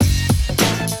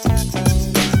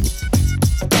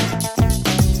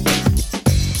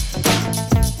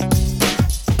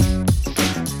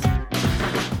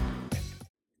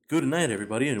Good night,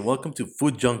 everybody, and welcome to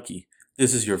Food Junkie.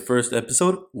 This is your first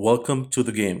episode. Welcome to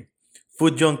the game.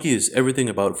 Food Junkie is everything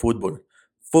about football.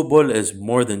 Football is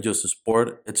more than just a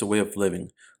sport, it's a way of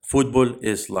living. Football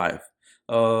is life.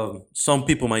 Some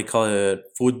people might call it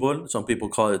football, some people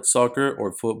call it soccer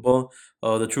or football.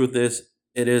 The truth is,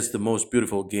 it is the most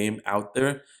beautiful game out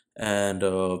there, and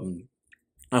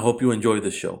I hope you enjoy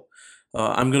the show.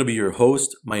 I'm going to be your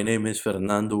host. My name is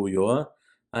Fernando Ulloa.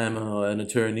 I am an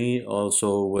attorney,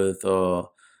 also with a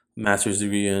master's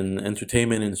degree in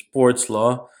entertainment and sports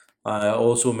law. I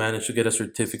also managed to get a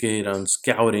certificate on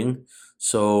scouting.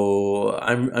 So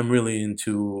I'm really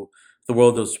into the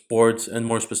world of sports and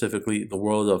more specifically the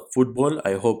world of football.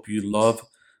 I hope you love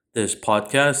this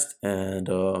podcast and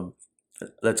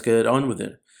let's get on with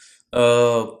it.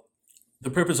 Uh,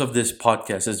 the purpose of this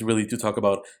podcast is really to talk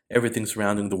about everything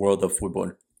surrounding the world of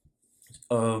football.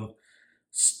 Um,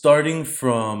 Starting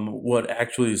from what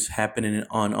actually is happening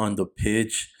on the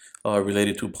pitch,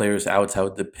 related to players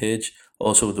outside the pitch,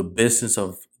 also the business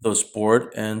of the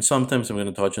sport, and sometimes I'm going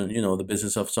to touch on the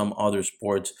business of some other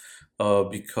sports,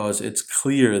 because it's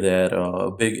clear that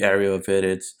a big area of it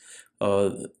it's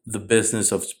uh, the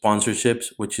business of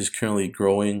sponsorships, which is currently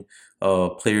growing.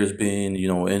 Players being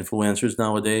influencers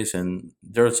nowadays, and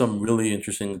there are some really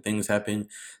interesting things happening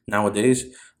nowadays.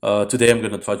 Today, I'm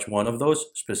going to touch one of those,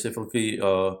 specifically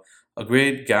a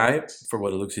great guy for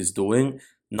what it looks he's doing,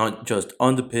 not just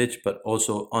on the pitch, but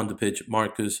also on the pitch,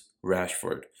 Marcus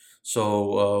Rashford.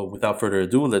 So, without further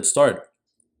ado, let's start.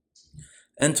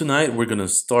 And tonight, we're going to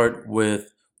start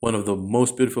with one of the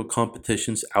most beautiful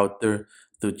competitions out there,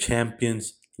 the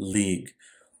Champions League.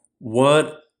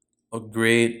 What a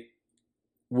great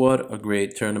what a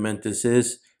great tournament this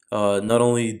is. Not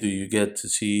only do you get to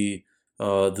see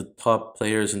the top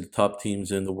players and the top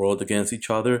teams in the world against each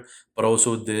other, but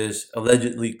also this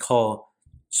allegedly called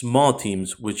small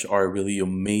teams, which are really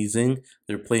amazing.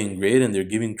 They're playing great and they're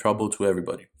giving trouble to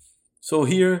everybody. So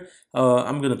here,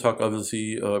 I'm going to talk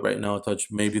obviously right now, touch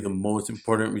maybe the most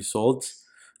important results.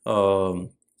 Um,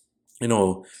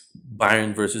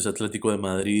 Bayern versus Atletico de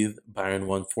Madrid. Bayern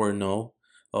won 4-0.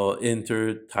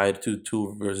 Inter tied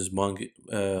 2-2 versus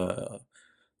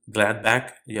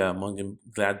Gladbach. Yeah,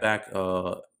 Gladbach,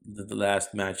 the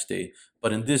last match day.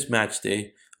 But in this match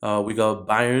day, we got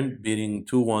Bayern beating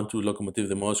 2-1 to Lokomotiv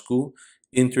de Moscow.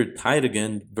 Inter tied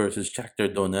again versus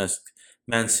Shakhtar Donetsk.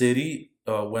 Man City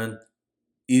went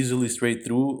easily straight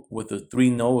through with a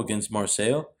 3-0 against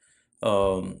Marseille.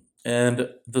 And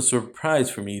the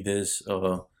surprise for me this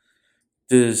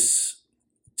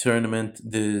tournament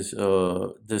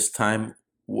this time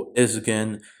is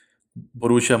again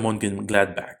Borussia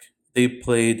Mönchengladbach. They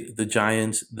played the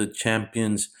giants, the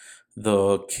champions,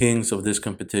 the kings of this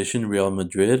competition, Real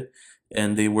Madrid,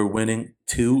 and they were winning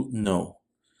 2-0.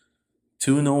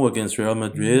 2-0 against Real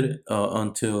Madrid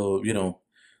until,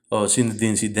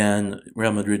 Zinedine Zidane,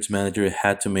 Real Madrid's manager,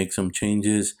 had to make some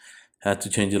changes, had to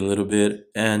change it a little bit,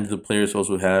 and the players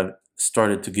also have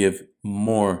started to give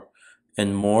more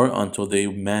and more until they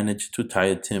managed to tie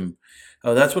a team.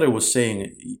 That's what I was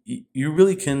saying. You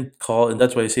really can call, and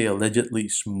that's why I say allegedly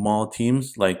small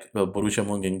teams like Borussia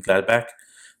Mönchengladbach,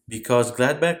 because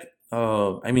Gladbach,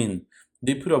 I mean,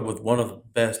 they put up with one of the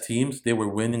best teams. They were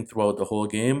winning throughout the whole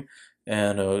game,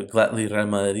 and gladly Real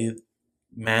Madrid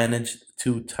managed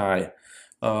to tie.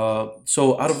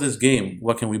 So out of this game,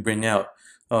 what can we bring out?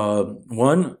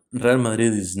 One, Real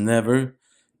Madrid is never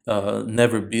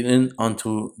beaten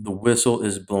until the whistle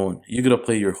is blown. You gotta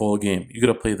play your whole game. You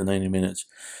gotta play the 90 minutes.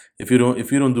 If you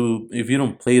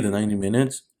don't play the 90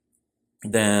 minutes,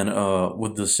 then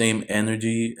with the same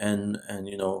energy and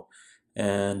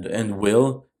and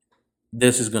will,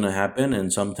 this is gonna happen.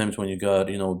 And sometimes when you got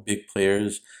big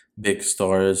players, big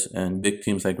stars, and big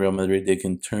teams like Real Madrid, they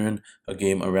can turn a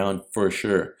game around for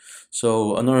sure.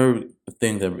 So another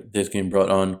thing that this game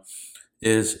brought on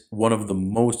is one of the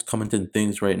most commented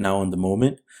things right now in the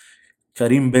moment.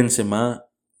 Karim Benzema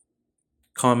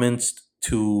comments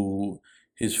to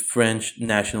his French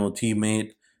national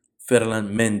teammate Ferland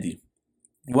Mendy.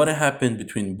 What happened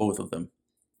between both of them?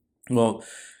 Well,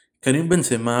 Karim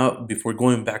Benzema, before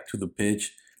going back to the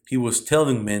pitch, he was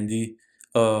telling Mendy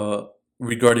uh,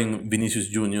 regarding Vinicius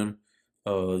Junior,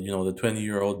 the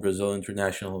 20-year-old Brazil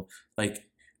international, like,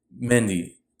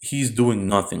 Mendy, he's doing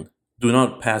nothing. Do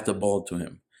not pass the ball to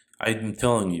him. I'm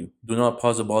telling you, do not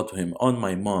pass the ball to him. On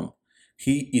my mom,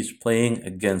 he is playing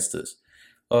against us.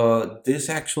 This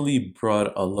actually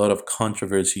brought a lot of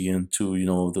controversy into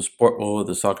the sport world,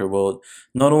 the soccer world,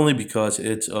 not only because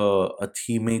it's a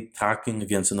teammate talking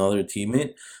against another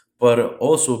teammate, but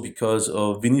also because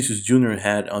Vinicius Jr.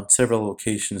 had on several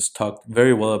occasions talked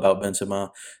very well about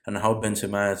Benzema and how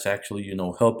Benzema is actually,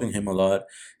 helping him a lot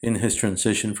in his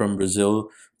transition from Brazil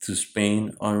to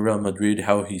Spain on Real Madrid,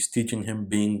 how he's teaching him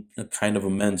being a kind of a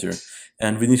mentor.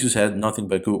 And Vinicius had nothing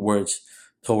but good words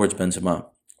towards Benzema.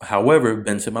 However,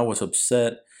 Benzema was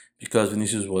upset because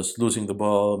Vinicius was losing the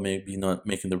ball, maybe not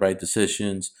making the right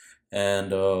decisions.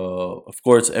 And of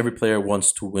course, every player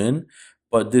wants to win,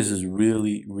 but this has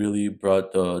really, really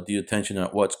brought the attention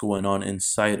at what's going on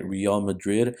inside Real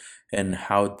Madrid and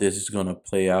how this is going to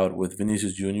play out with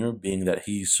Vinicius Jr., being that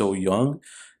he's so young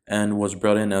and was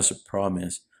brought in as a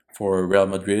promise for Real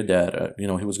Madrid that,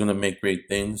 he was going to make great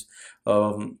things.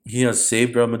 He has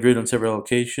saved Real Madrid on several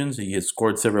occasions. He has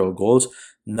scored several goals.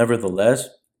 Nevertheless,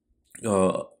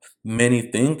 uh, many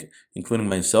think, including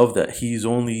myself, that he's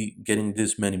only getting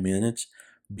this many minutes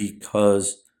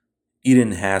because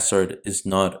Eden Hazard is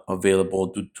not available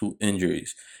due to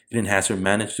injuries. Eden Hazard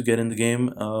managed to get in the game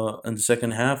in the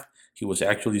second half. He was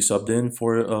actually subbed in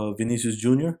for Vinicius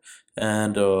Jr.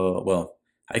 And, well,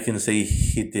 I can say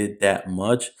he did that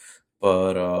much,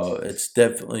 but it's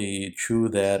definitely true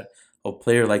that a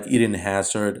player like Eden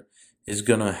Hazard is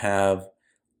going to have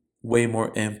way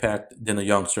more impact than a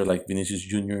youngster like Vinicius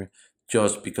Jr.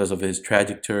 just because of his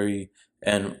trajectory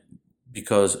and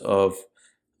because of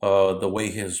the way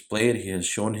he has played. He has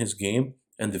shown his game,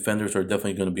 and defenders are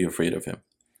definitely going to be afraid of him.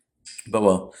 But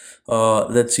well,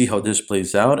 let's see how this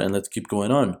plays out, and let's keep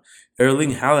going on.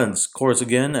 Erling Haaland scores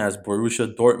again as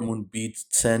Borussia Dortmund beats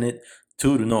Zenit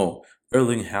 2-0.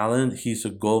 Erling Haaland, he's a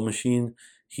goal machine.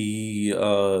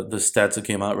 The stats that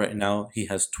came out right now, he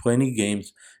has 20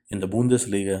 games in the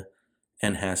Bundesliga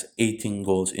and has 18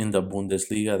 goals in the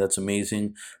Bundesliga. That's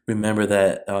amazing. Remember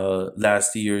that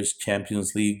last year's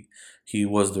Champions League, he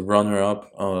was the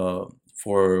runner-up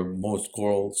for most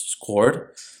goals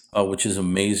scored, which is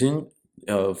amazing.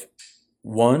 Uh,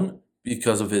 One,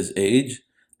 because of his age.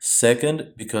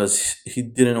 Second, because he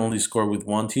didn't only score with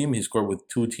one team, he scored with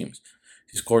two teams.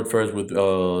 He scored first with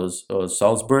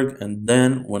Salzburg, and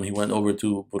then when he went over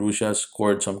to Borussia,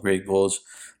 scored some great goals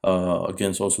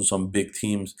against also some big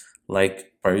teams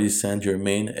like Paris Saint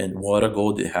Germain. And what a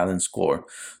goal did Haaland score!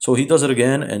 So he does it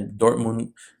again, and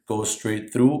Dortmund goes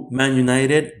straight through. Man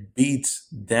United beats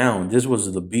down. This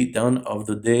was the beatdown of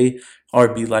the day.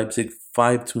 RB Leipzig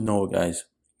 5-0, guys.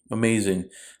 Amazing.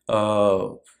 Uh,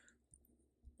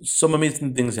 some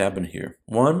amazing things happen here.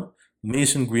 One,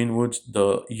 Mason Greenwood,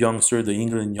 the youngster, the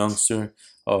England youngster.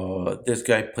 This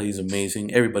guy plays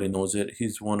amazing. Everybody knows it.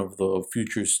 He's one of the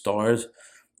future stars,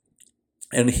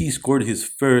 and he scored his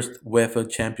first UEFA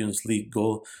Champions League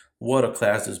goal. What a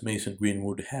class this Mason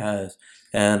Greenwood has!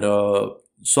 And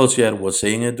Sociedad was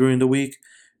saying it during the week.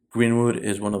 Greenwood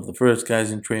is one of the first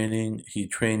guys in training. He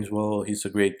trains well. He's a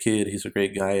great kid. He's a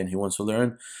great guy, and he wants to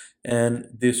learn. And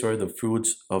these are the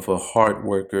fruits of a hard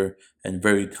worker and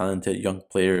very talented young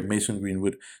player, Mason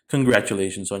Greenwood.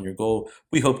 Congratulations on your goal.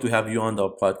 We hope to have you on the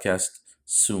podcast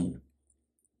soon.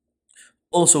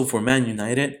 Also, for Man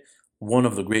United, one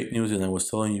of the great news, and I was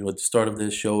telling you at the start of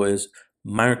this show, is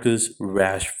Marcus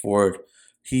Rashford.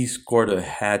 He scored a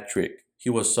hat trick. He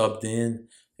was subbed in,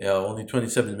 only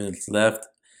 27 minutes left,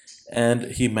 and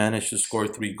he managed to score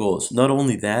three goals. Not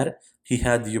only that, he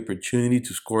had the opportunity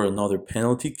to score another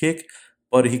penalty kick,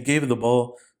 but he gave the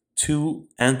ball to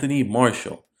Anthony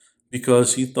Marshall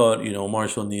because he thought,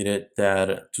 Marshall needed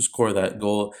that to score that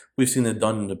goal. We've seen it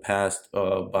done in the past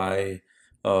by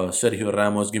Sergio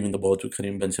Ramos giving the ball to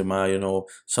Karim Benzema.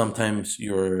 Sometimes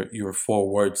your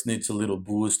forwards needs a little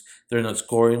boost. They're not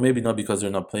scoring, maybe not because they're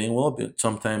not playing well, but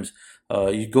sometimes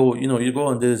you go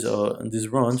on these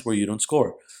runs where you don't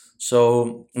score.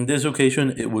 So in this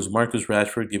occasion, it was Marcus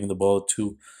Rashford giving the ball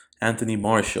to Anthony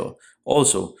Marshall.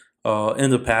 Also, in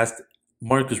the past,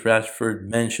 Marcus Rashford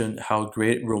mentioned how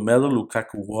great Romelu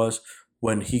Lukaku was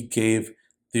when he gave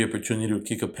the opportunity to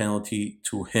kick a penalty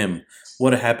to him.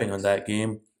 What happened on that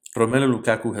game? Romelu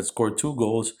Lukaku had scored two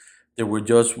goals. There were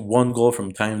just one goal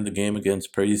from tying the game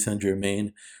against Paris Saint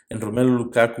Germain, and Romelu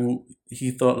Lukaku, he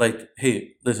thought like,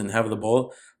 "Hey, listen, have the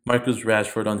ball." Marcus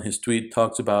Rashford on his tweet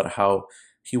talks about how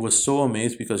he was so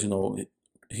amazed because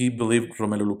he believed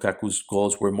Romelu Lukaku's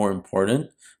goals were more important,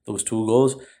 those two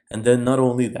goals, and then not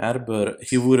only that, but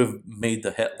he would have made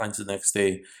the headlines the next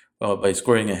day by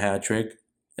scoring a hat trick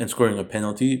and scoring a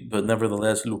penalty. But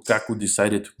nevertheless, Lukaku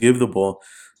decided to give the ball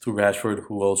to Rashford,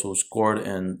 who also scored,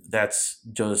 and that's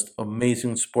just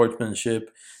amazing sportsmanship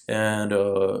and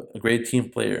a great team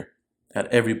player at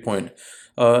every point.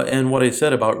 And what I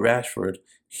said about Rashford,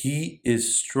 he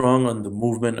is strong on the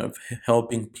movement of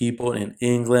helping people in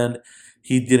England.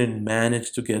 He didn't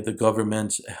manage to get the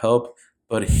government's help,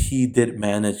 but he did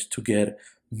manage to get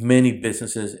many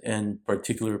businesses and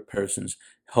particular persons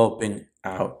helping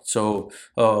out. So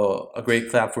a great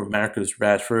clap for Marcus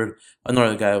Rashford.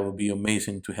 Another guy would be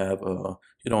amazing to have.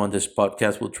 On this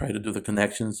podcast, we'll try to do the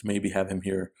connections. Maybe have him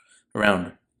here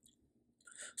around.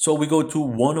 So we go to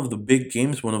one of the big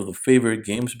games, one of the favorite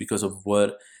games because of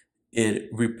what it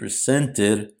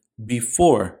represented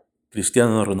before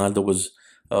Cristiano Ronaldo was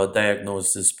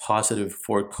diagnosed as positive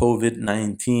for COVID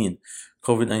 19.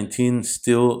 COVID 19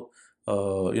 still,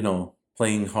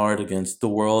 playing hard against the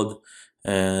world.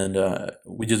 And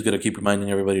we just got to keep reminding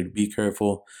everybody to be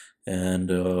careful and,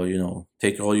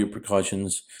 take all your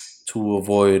precautions to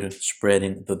avoid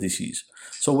spreading the disease.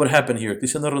 So, what happened here?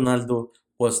 Cristiano Ronaldo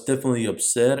was definitely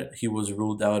upset. He was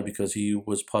ruled out because he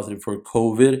was positive for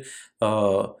COVID.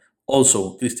 Uh,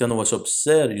 Also, Cristiano was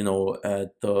upset,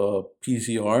 at the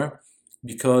PCR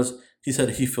because he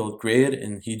said he felt great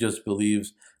and he just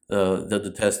believes that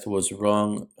the test was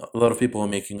wrong. A lot of people are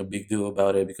making a big deal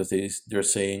about it because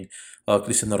they're saying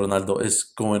Cristiano Ronaldo is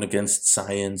going against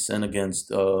science and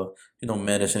against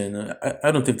medicine. I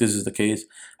don't think this is the case.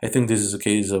 I think this is a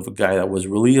case of a guy that was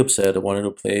really upset, wanted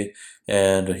to play,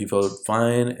 and he felt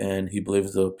fine, and he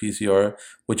believes the PCR,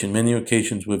 which in many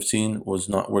occasions we've seen was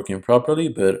not working properly,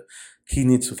 but he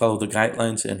needs to follow the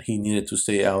guidelines and he needed to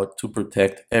stay out to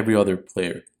protect every other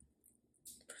player.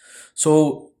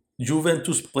 So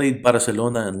Juventus played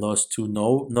Barcelona and lost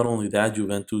 2-0. Not only that,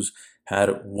 Juventus had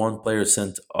one player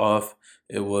sent off.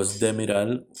 It was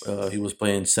Demiral. He was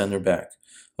playing center back.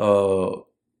 Uh,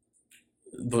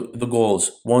 the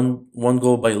goals, one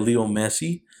goal by Leo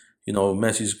Messi.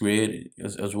 Messi's great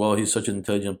as well. He's such an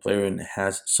intelligent player and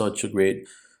has such a great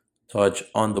touch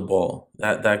on the ball.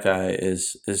 That guy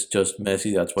is just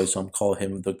Messi. That's why some call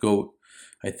him the GOAT.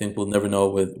 I think we'll never know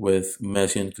with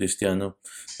Messi and Cristiano.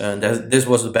 And this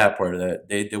was the bad part of that.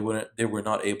 They were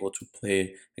not able to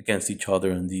play against each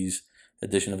other in these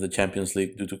edition of the Champions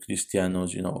League due to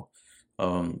Cristiano's,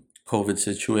 COVID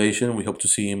situation. We hope to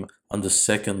see him on the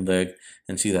second leg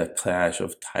and see that clash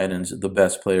of titans, the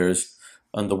best players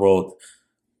in the world,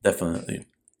 definitely.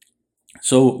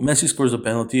 So Messi scores a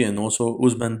penalty, and also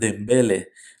Usman Dembele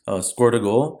scored a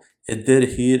goal. It did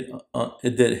hit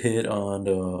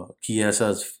on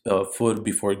Chiesa's foot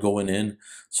before going in,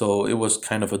 so it was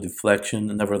kind of a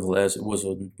deflection. Nevertheless, it was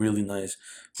a really nice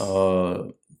uh,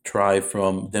 try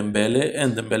from Dembele,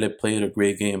 and Dembele played a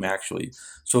great game actually.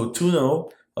 So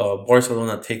 2-0,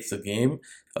 Barcelona takes the game.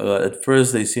 At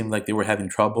first, they seemed like they were having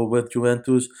trouble with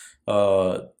Juventus.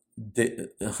 The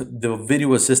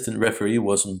video assistant referee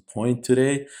was on point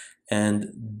today,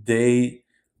 and they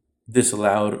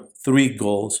disallowed 3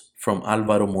 goals from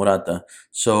Alvaro Morata.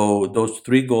 So those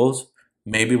 3 goals,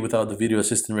 maybe without the video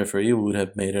assistant referee, we would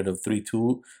have made it a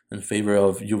 3-2 in favor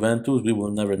of Juventus. We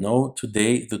will never know.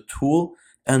 Today, the tool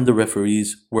and the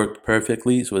referees worked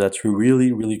perfectly, so that's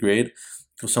really, really great.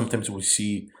 Because sometimes we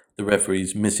see the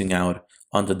referees missing out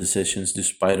on the decisions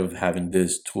despite of having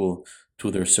this tool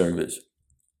to their service.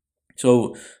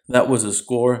 So that was a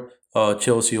score.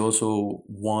 Chelsea also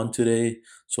won today,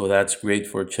 so that's great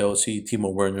for Chelsea.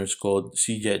 Timo Werner scored,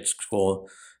 CJ scored.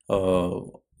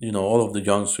 All of the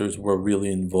youngsters were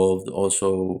really involved.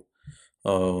 Also,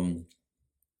 um,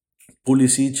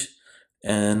 Pulisic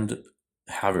and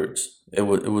Havertz. It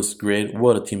was great.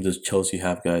 What a team does Chelsea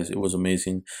have, guys? It was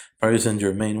amazing. Paris Saint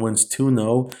Germain wins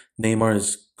 2-0.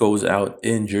 Neymar goes out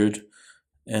injured,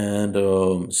 and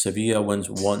Sevilla wins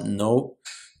 1-0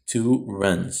 to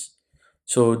Rennes.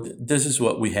 So this is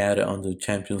what we had on the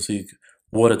Champions League.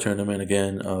 What a tournament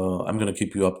again. I'm going to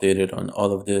keep you updated on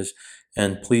all of this.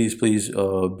 And please, please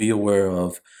be aware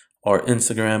of our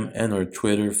Instagram and our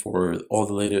Twitter for all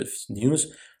the latest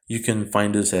news. You can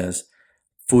find us as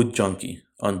Food Junkie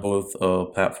on both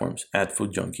platforms at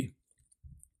Food Junkie.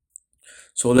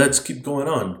 So let's keep going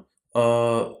on.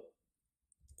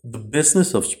 The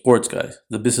business of sports, guys,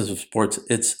 the business of sports,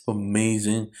 it's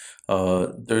amazing.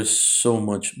 There's so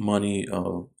much money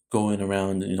going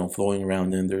around, flowing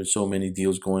around, and there's so many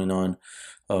deals going on.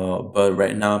 But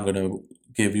right now I'm going to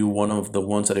give you one of the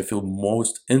ones that I feel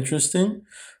most interesting,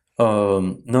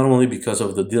 not only because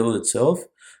of the deal itself,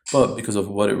 but because of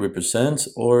what it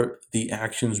represents or the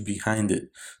actions behind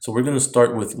it. So we're going to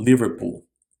start with Liverpool.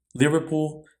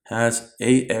 Liverpool has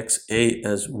AXA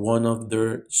as one of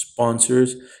their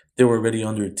sponsors. They were already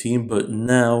on their team, but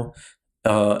now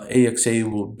AXA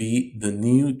will be the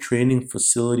new training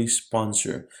facility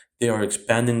sponsor. They are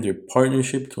expanding their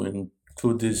partnership to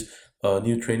include this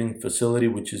new training facility,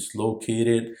 which is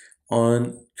located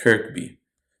on Kirkby.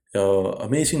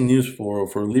 Amazing news for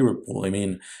Liverpool. I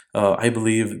mean, I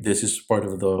believe this is part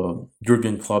of the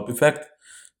Jurgen Klopp effect,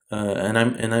 and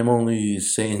I'm only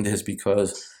saying this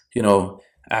because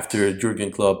after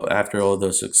Jurgen Klopp, after all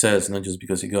the success, not just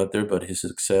because he got there, but his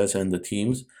success and the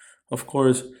teams, of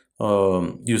course,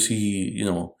 you see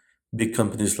big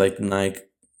companies like Nike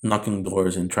knocking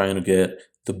doors and trying to get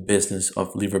the business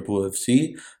of Liverpool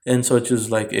FC, and such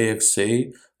as like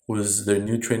AXA was their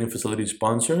new training facility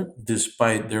sponsor,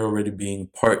 despite they're already being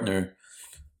partnered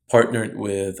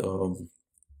with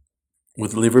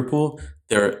Liverpool.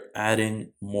 They're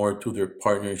adding more to their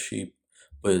partnership,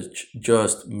 which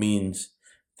just means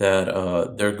that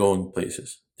they're going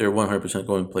places. They're 100%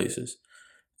 going places.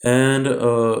 And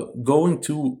going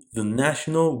to the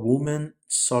National Women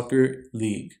Soccer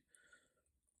League.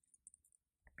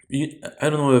 I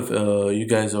don't know if you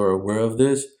guys are aware of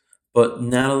this, but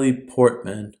Natalie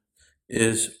Portman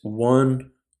is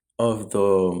one of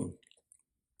the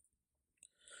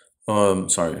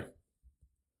sorry,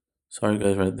 sorry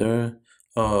guys, right there.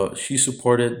 She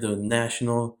supported the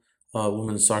National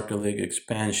Women's Soccer League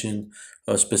expansion,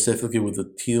 specifically with a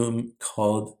team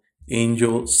called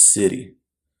Angel City.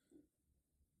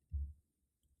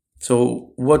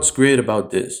 So what's great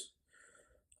about this?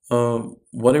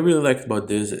 What I really liked about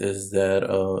this is that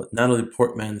Natalie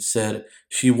Portman said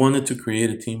she wanted to create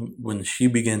a team when she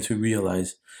began to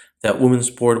realize that women's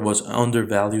sport was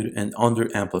undervalued and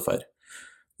underamplified,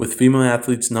 with female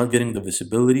athletes not getting the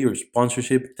visibility or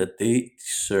sponsorship that they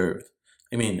deserved.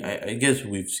 I mean, I guess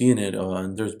we've seen it,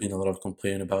 and there's been a lot of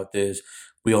complaint about this.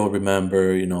 We all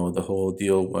remember, the whole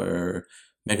deal where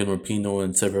Megan Rapinoe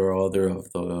and several other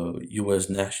of the U.S.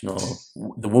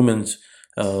 the women's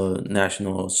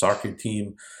national soccer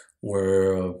team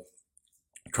were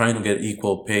trying to get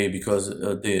equal pay because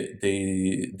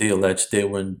they alleged they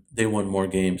won more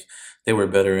games, they were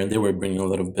better, and they were bringing a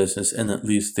lot of business, and at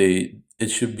least it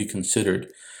should be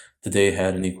considered that they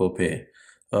had an equal pay.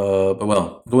 But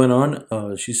well, going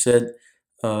on, she said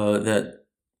that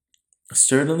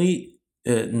certainly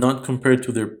not compared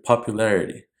to their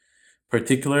popularity,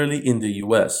 particularly in the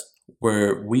US,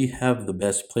 where we have the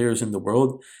best players in the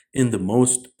world in the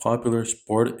most popular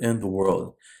sport in the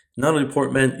world. Natalie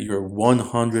Portman, you're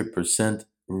 100%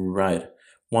 right.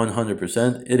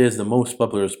 100%. It is the most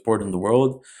popular sport in the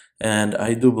world, and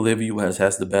I do believe US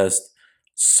has the best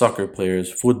soccer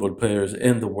players, football players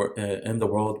in the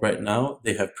world right now.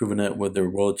 They have proven it with their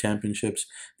world championships.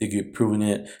 They keep proving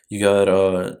it. You got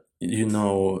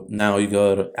now you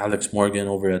got Alex Morgan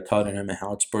over at Tottenham and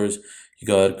Hotspurs. You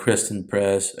got Kristen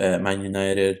Press at Man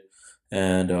United,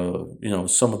 and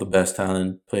some of the best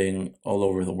talent playing all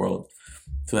over the world.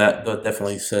 So that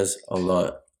definitely says a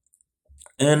lot.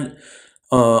 And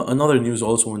another news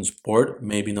also in sport,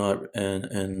 maybe not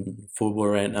in football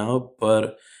right now,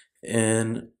 but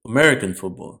in American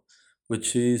football,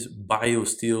 which is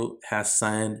BioSteel has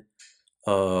signed.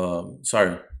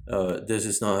 Sorry, this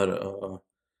is not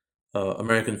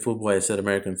American football. I said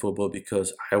American football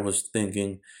because I was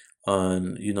thinking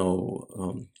on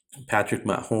Patrick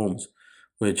Mahomes,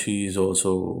 which he's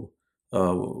also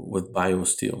with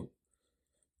BioSteel.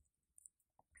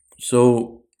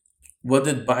 So what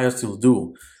did BioSteel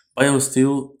do?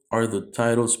 BioSteel are the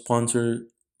title sponsor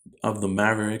of the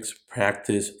Mavericks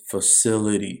practice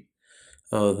facility.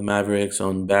 The Mavericks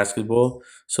on basketball.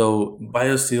 So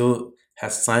BioSteel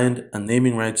has signed a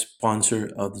naming rights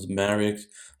sponsor of the Mavericks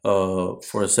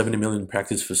for a 70 million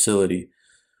practice facility,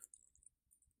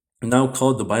 now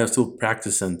called the BioSteel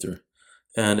Practice Center,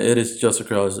 and it is just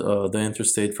across the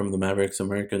interstate from the Mavericks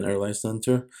American Airlines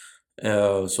Center.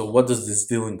 So what does this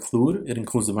deal include? It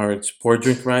includes the Mavericks sport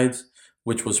drink rights,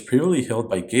 which was previously held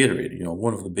by Gatorade,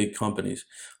 one of the big companies,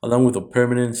 along with a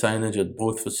permanent signage at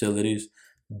both facilities,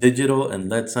 digital and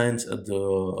LED signs at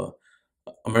the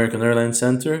American Airlines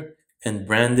Center, and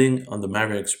branding on the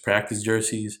Mavericks practice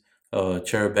jerseys,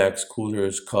 chair backs,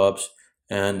 coolers, cups,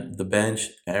 and the bench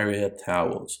area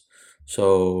towels.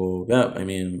 So yeah, I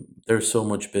mean, there's so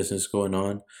much business going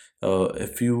on.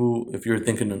 If you're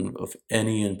thinking of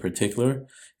any in particular,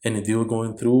 any deal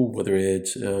going through, whether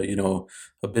it's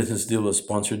a business deal, a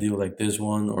sponsor deal like this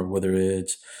one, or whether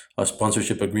it's a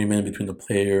sponsorship agreement between the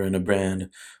player and a brand,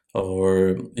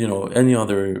 or any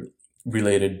other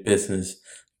related business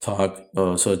talk,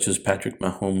 such as Patrick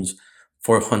Mahomes'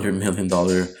 $400 million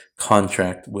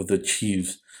contract with the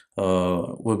Chiefs.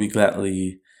 We'll be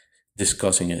gladly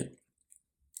discussing it.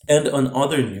 And on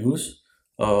other news,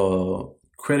 uh,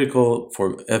 critical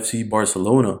for FC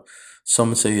Barcelona.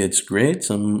 Some say it's great.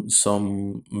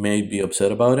 Some may be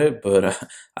upset about it, but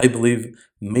I believe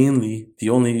mainly the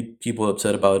only people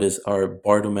upset about it are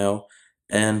Bartomeu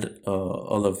and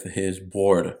all of his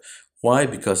board. Why?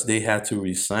 Because they had to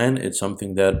resign. It's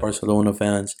something that Barcelona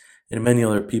fans and many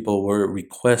other people were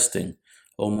requesting,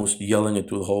 almost yelling it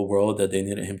to the whole world that they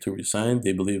needed him to resign.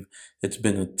 They believe it's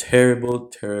been a terrible,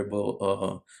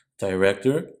 terrible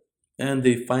director, and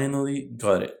they finally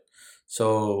got it.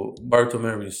 So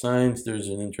Bartomeu resigns. There's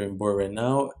an interim board right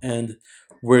now, and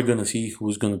we're gonna see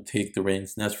who's gonna take the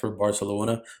reins. And as for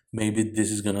Barcelona, maybe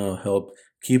this is gonna help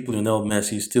keep Lionel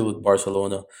Messi still with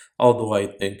Barcelona. Although I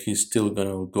think he's still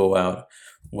gonna go out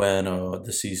when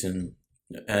the season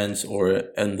ends or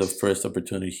end the first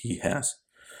opportunity he has.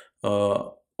 Uh,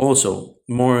 Also,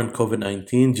 more on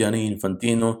COVID-19. Gianni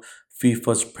Infantino,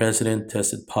 FIFA's president,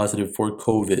 tested positive for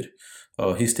COVID.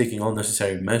 He's taking all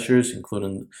necessary measures,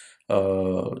 including,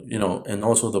 and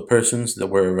also the persons that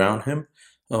were around him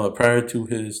prior to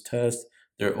his test.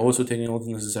 They're also taking all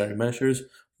the necessary measures.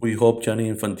 We hope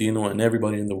Gianni Infantino and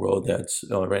everybody in the world that's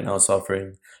right now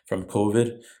suffering from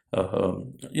COVID,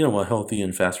 a healthy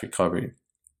and fast recovery.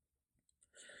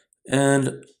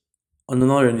 And on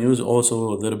another news, also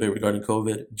a little bit regarding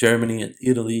COVID, Germany and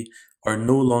Italy are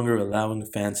no longer allowing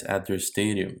fans at their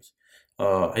stadiums.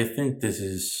 I think this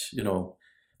is,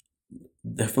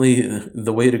 definitely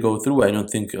the way to go through. I don't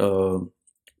think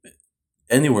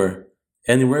anywhere,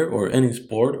 anywhere or any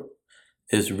sport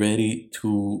is ready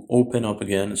to open up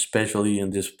again, especially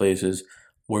in these places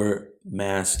where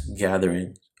mass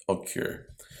gatherings occur.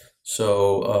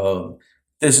 So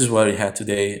this is what I had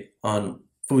today on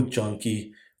Food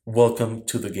Junkie. Welcome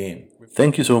to the game.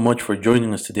 Thank you so much for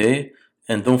joining us today.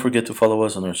 And don't forget to follow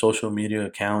us on our social media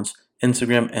accounts,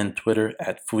 Instagram and Twitter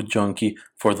at Food Junkie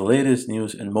for the latest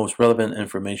news and most relevant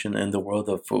information in the world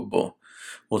of football.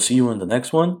 We'll see you in the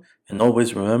next one. And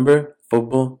always remember,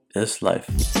 football is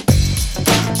life.